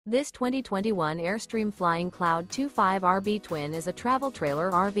This 2021 Airstream Flying Cloud 25RB Twin is a travel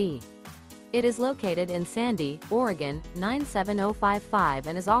trailer RV. It is located in Sandy, Oregon, 97055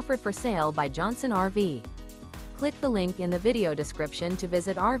 and is offered for sale by Johnson RV. Click the link in the video description to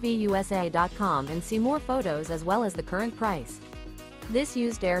visit RVUSA.com and see more photos as well as the current price. This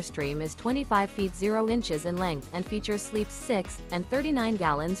used Airstream is 25 feet 0 inches in length and features sleeps 6 and 39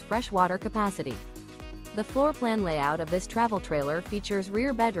 gallons fresh water capacity. The floor plan layout of this travel trailer features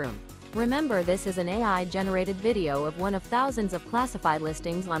rear bedroom. Remember, this is an AI-generated video of one of thousands of classified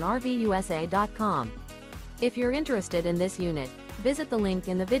listings on RVUSA.com. If you're interested in this unit, visit the link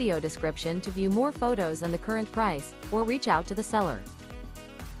in the video description to view more photos and the current price, or reach out to the seller.